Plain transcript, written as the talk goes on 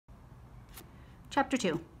Chapter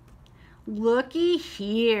 2. "Looky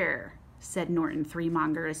here," said Norton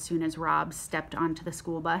Threemonger as soon as Rob stepped onto the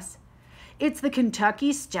school bus. "It's the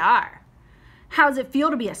Kentucky Star. How's it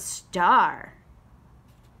feel to be a star?"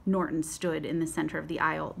 Norton stood in the center of the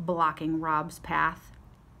aisle, blocking Rob's path.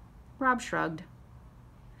 Rob shrugged.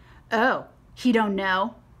 "Oh, he don't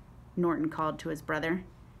know?" Norton called to his brother.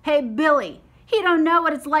 "Hey, Billy, he don't know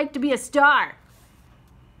what it's like to be a star."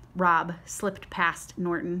 Rob slipped past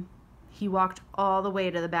Norton. He walked all the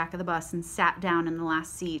way to the back of the bus and sat down in the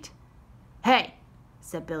last seat. "Hey,"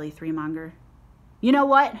 said Billy Threemonger. "You know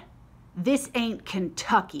what? This ain't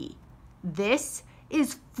Kentucky. This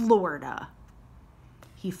is Florida."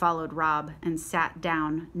 He followed Rob and sat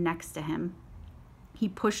down next to him. He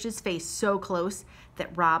pushed his face so close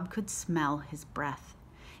that Rob could smell his breath.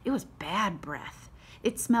 It was bad breath.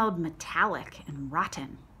 It smelled metallic and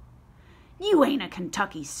rotten. "You ain't a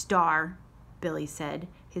Kentucky Star," Billy said,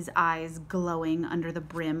 his eyes glowing under the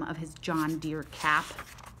brim of his John Deere cap.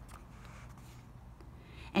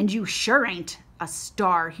 "And you sure ain't a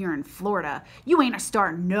star here in Florida. You ain't a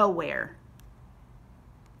star nowhere."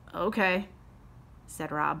 "Okay," said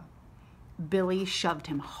Rob. Billy shoved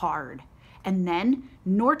him hard. And then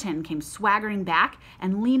Norton came swaggering back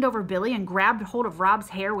and leaned over Billy and grabbed hold of Rob's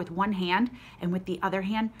hair with one hand and with the other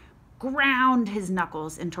hand ground his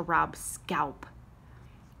knuckles into Rob's scalp.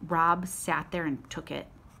 Rob sat there and took it.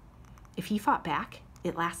 If he fought back,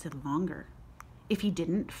 it lasted longer. If he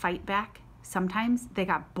didn't fight back, sometimes they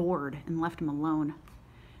got bored and left him alone.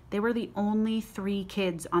 They were the only 3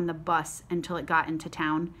 kids on the bus until it got into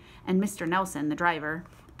town, and Mr. Nelson, the driver,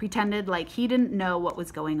 pretended like he didn't know what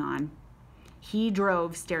was going on. He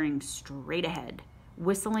drove staring straight ahead,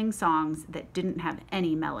 whistling songs that didn't have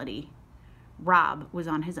any melody. Rob was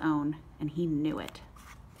on his own, and he knew it.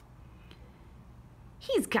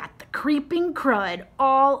 "He's got the creeping crud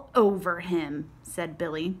all over him," said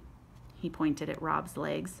Billy. He pointed at Rob's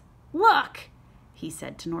legs. "Look," he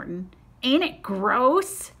said to Norton. "Ain't it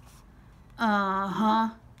gross?"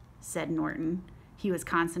 "Uh-huh," said Norton. He was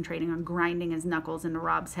concentrating on grinding his knuckles into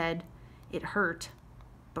Rob's head. It hurt,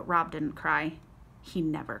 but Rob didn't cry. He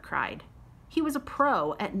never cried. He was a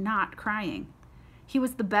pro at not crying. He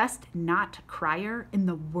was the best not crier in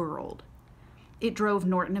the world. It drove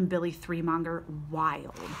Norton and Billy Threemonger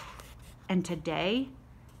wild. And today,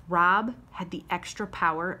 Rob had the extra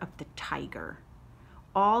power of the tiger.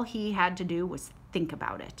 All he had to do was think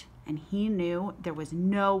about it, and he knew there was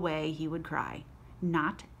no way he would cry.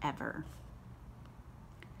 Not ever.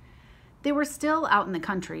 They were still out in the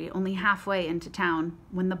country, only halfway into town,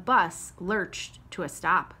 when the bus lurched to a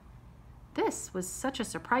stop. This was such a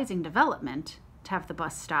surprising development, to have the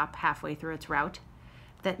bus stop halfway through its route,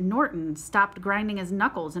 that Norton stopped grinding his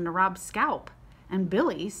knuckles into Rob's scalp, and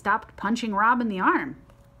Billy stopped punching Rob in the arm.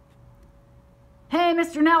 "Hey,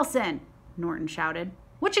 Mr. Nelson," Norton shouted.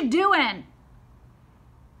 "What you doing?"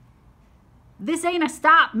 "This ain't a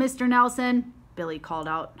stop, Mr. Nelson," Billy called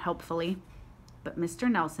out helpfully. But Mr.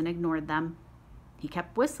 Nelson ignored them. He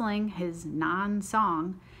kept whistling his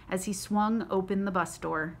non-song as he swung open the bus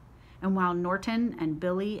door, and while Norton and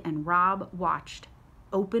Billy and Rob watched,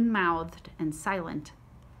 open-mouthed and silent,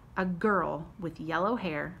 a girl with yellow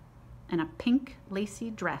hair and a pink lacy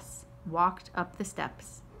dress walked up the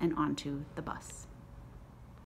steps and onto the bus.